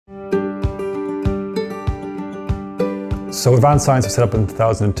So Advanced Science was set up in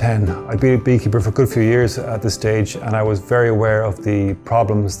 2010. I'd been a beekeeper for a good few years at this stage, and I was very aware of the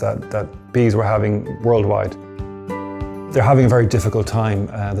problems that bees were having worldwide. They're having a very difficult time.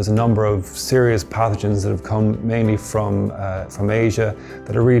 There's a number of serious pathogens that have come mainly from Asia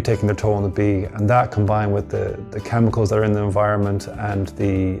that are really taking their toll on the bee, and that combined with the chemicals that are in the environment and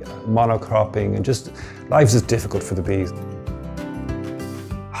the monocropping, and just life is just difficult for the bees.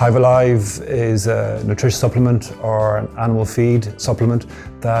 HiveAlive is a nutrition supplement or an animal feed supplement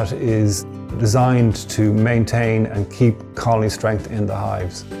that is designed to maintain and keep colony strength in the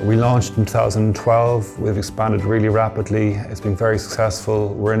hives. We launched in 2012, we've expanded really rapidly, it's been very successful,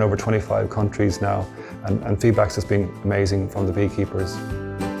 we're in over 25 countries now, and feedback's just been amazing from the beekeepers.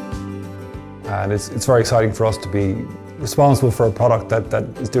 And it's very exciting for us to be responsible for a product that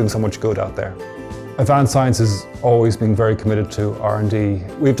is doing so much good out there. Advanced Science has always been very committed to R&D.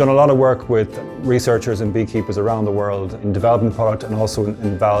 We've done a lot of work with researchers and beekeepers around the world in developing the product and also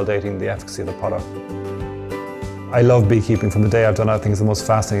in validating the efficacy of the product. I love beekeeping. From the day I've done it, I think it's the most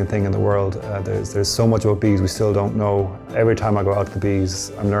fascinating thing in the world. There's so much about bees we still don't know. Every time I go out to the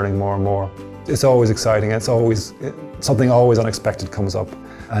bees, I'm learning more and more. It's always exciting. Something always unexpected comes up.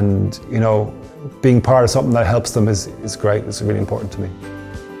 And, you know, being part of something that helps them is great. It's really important to me.